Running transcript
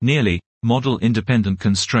Nearly, model-independent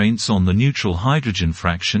constraints on the neutral hydrogen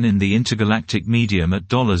fraction in the intergalactic medium at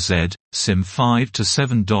 $Z, sim $5 to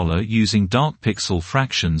 $7 using dark pixel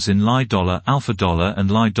fractions in Li $alpha and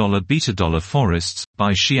Li beta forests,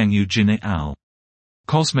 by Xiangyu Jin et al.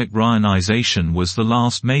 Cosmic ionization was the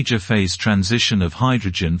last major phase transition of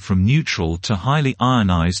hydrogen from neutral to highly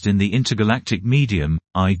ionized in the intergalactic medium,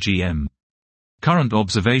 IgM. Current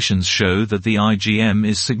observations show that the IgM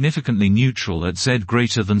is significantly neutral at Z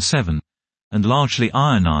greater than 7, and largely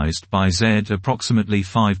ionized by Z approximately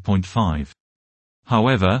 5.5.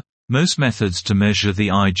 However, most methods to measure the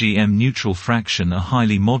IgM neutral fraction are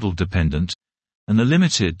highly model-dependent, and are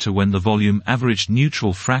limited to when the volume averaged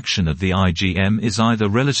neutral fraction of the IgM is either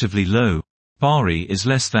relatively low, bari is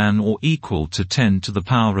less than or equal to 10 to the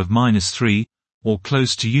power of -3, or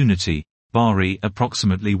close to unity, bari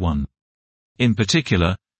approximately 1. In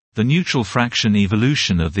particular, the neutral fraction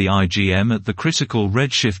evolution of the IgM at the critical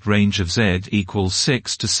redshift range of Z equals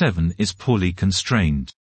 6 to 7 is poorly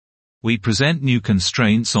constrained. We present new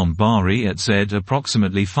constraints on bari at Z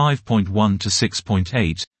approximately 5.1 to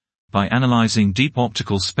 6.8, by analyzing deep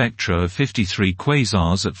optical spectra of 53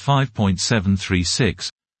 quasars at 5.736,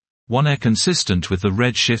 one are consistent with the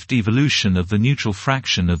redshift evolution of the neutral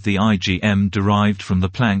fraction of the IgM derived from the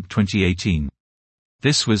Planck 2018.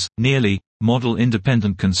 This was, nearly,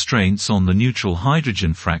 model-independent constraints on the neutral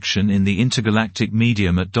hydrogen fraction in the intergalactic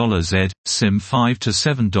medium at $Z, sim $5 to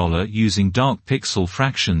 $7 using dark pixel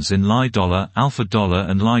fractions in Li $alpha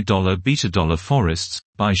and Li beta forests,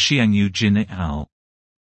 by Xiangyu Jin et al.